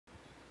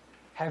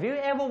Have you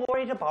ever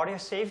worried about your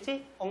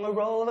safety on a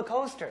roller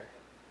coaster?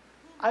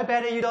 I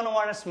bet you don't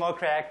want a small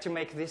crack to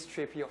make this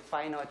trip your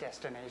final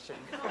destination.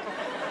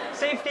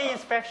 Safety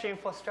inspection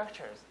for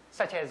structures,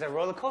 such as a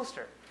roller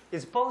coaster,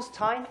 is both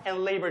time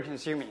and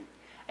labor-consuming.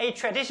 A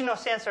traditional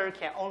sensor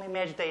can only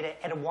measure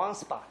data at one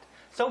spot,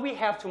 so we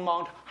have to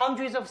mount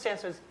hundreds of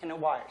sensors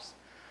and wires.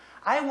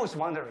 I was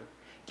wondering,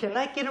 can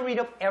I get rid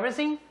of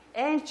everything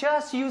and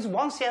just use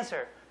one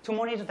sensor to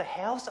monitor the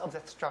health of the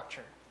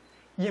structure?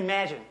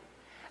 Imagine,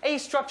 a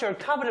structure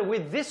covered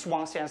with this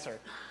one sensor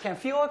can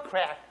feel a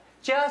crack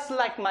just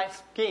like my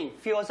skin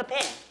feels a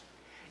pain.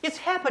 It's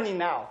happening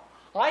now.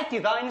 I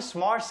designed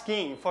smart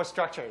skin for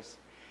structures.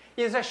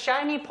 It's a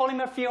shiny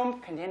polymer film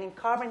containing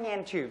carbon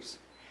nanotubes.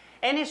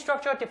 Any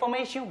structural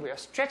deformation will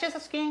stretch the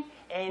skin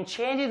and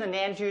change the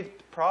nanotube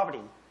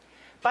property.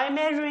 By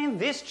measuring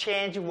this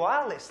change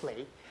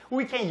wirelessly,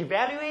 we can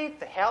evaluate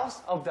the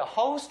health of the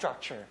whole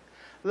structure,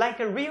 like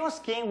a real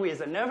skin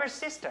with a nervous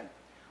system.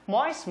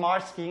 My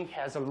smart skin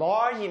has a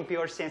large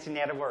inbuilt sensing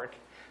network.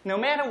 No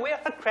matter where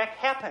a crack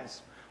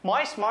happens,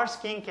 my smart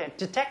skin can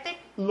detect it,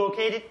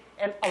 locate it,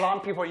 and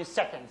alarm people in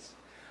seconds.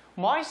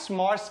 My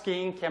smart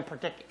skin can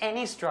protect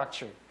any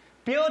structure.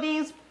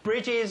 Buildings,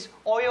 bridges,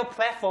 oil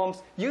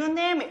platforms, you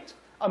name it.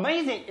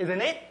 Amazing,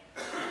 isn't it?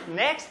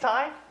 Next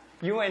time,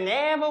 you will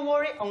never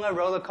worry on a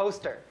roller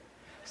coaster.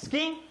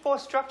 Skin for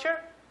structure,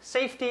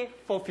 safety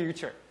for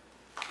future.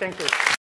 Thank you.